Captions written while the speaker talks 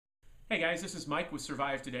Hey guys, this is Mike with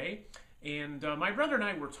Survive Today, and my brother and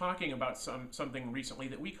I were talking about something recently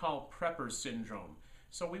that we call prepper syndrome.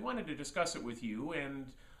 So we wanted to discuss it with you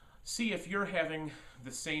and see if you're having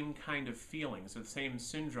the same kind of feelings, the same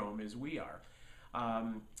syndrome as we are.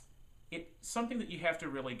 It's something that you have to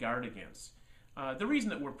really guard against. The reason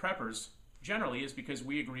that we're preppers generally is because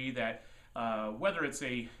we agree that whether it's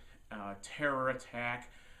a terror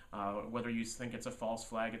attack, whether you think it's a false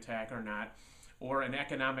flag attack or not, or an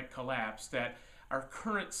economic collapse, that our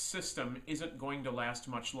current system isn't going to last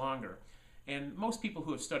much longer. And most people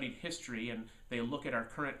who have studied history and they look at our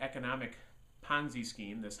current economic Ponzi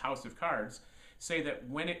scheme, this house of cards, say that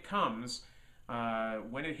when it comes,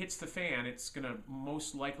 when it hits the fan, it's going to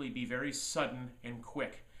most likely be very sudden and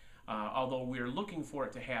quick. Although we're looking for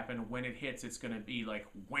it to happen, when it hits, it's going to be like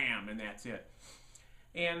wham, and that's it.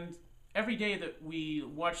 And every day that we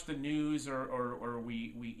watch the news or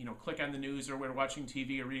we click on the news, or we're watching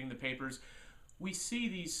TV or reading the papers, we see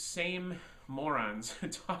these same morons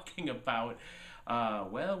talking about,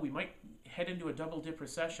 well, we might head into a double dip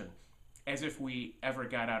recession, as if we ever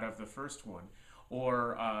got out of the first one,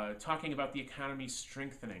 or talking about the economy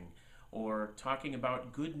strengthening, or talking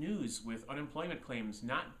about good news with unemployment claims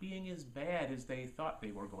not being as bad as they thought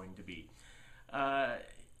they were going to be.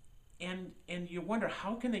 And you wonder,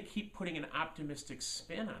 how can they keep putting an optimistic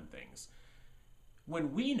spin on things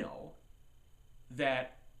when we know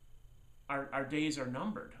that our days are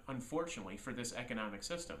numbered, unfortunately, for this economic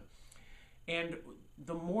system. And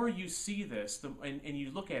the more you see this, and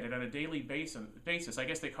you look at it on a daily basis, I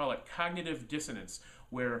guess they call it cognitive dissonance,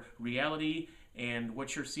 where reality and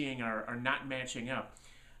what you're seeing are not matching up.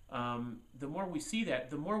 The more we see that,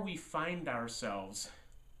 the more we find ourselves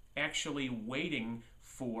actually waiting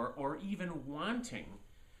for or even wanting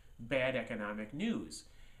bad economic news.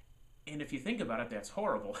 And if you think about it, that's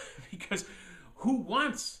horrible, because who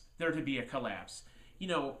wants there to be a collapse? You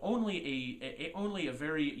know, only a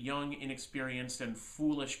very young, inexperienced, and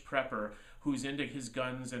foolish prepper who's into his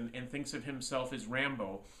guns and thinks of himself as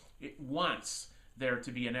Rambo wants there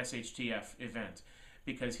to be an SHTF event,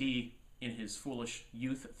 because he, in his foolish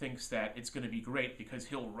youth, thinks that it's going to be great because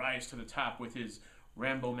he'll rise to the top with his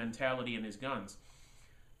Rambo mentality and his guns.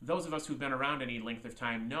 Those of us who've been around any length of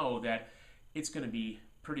time know that it's going to be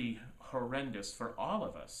pretty horrendous for all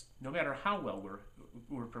of us, no matter how well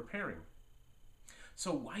we're preparing.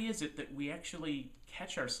 So why is it that we actually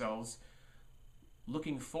catch ourselves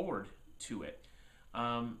looking forward to it?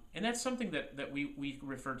 And that's something that we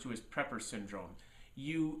refer to as prepper syndrome.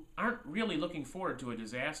 You aren't really looking forward to a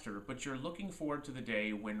disaster, but you're looking forward to the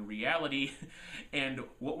day when reality and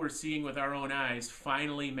what we're seeing with our own eyes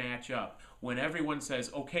finally match up. When everyone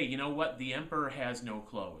says, okay, you know what, the emperor has no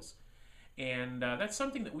clothes. And that's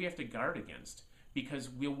something that we have to guard against, because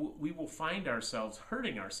we will find ourselves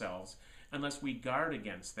hurting ourselves unless we guard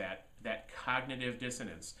against that cognitive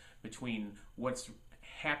dissonance between what's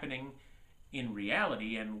happening in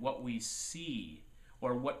reality and what we see,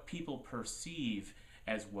 or what people perceive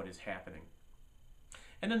as what is happening.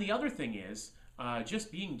 And then the other thing is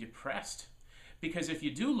just being depressed. Because if you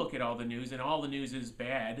do look at all the news and all the news is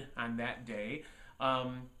bad on that day,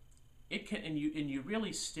 it can, and you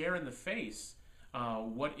really stare in the face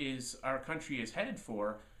what is our country is headed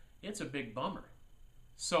for, it's a big bummer.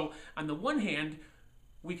 So on the one hand,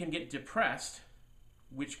 we can get depressed,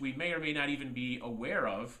 which we may or may not even be aware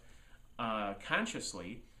of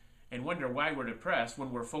consciously, and wonder why we're depressed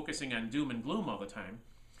when we're focusing on doom and gloom all the time.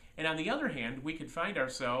 And on the other hand, we could find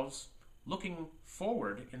ourselves looking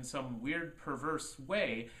forward in some weird, perverse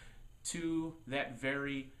way to that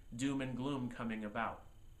very doom and gloom coming about.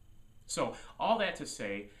 So all that to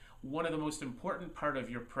say, one of the most important part of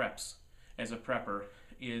your preps as a prepper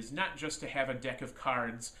is not just to have a deck of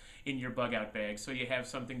cards in your bug-out bag so you have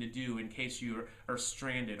something to do in case you are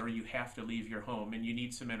stranded or you have to leave your home and you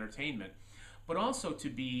need some entertainment, but also to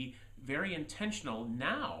be very intentional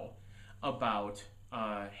now about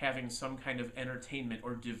having some kind of entertainment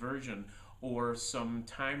or diversion, or some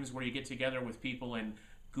times where you get together with people and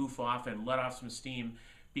goof off and let off some steam,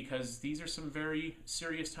 because these are some very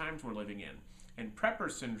serious times we're living in. And prepper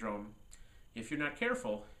syndrome, if you're not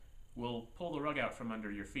careful, will pull the rug out from under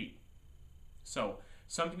your feet. So,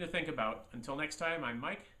 something to think about. Until next time, I'm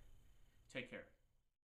Mike. Take care.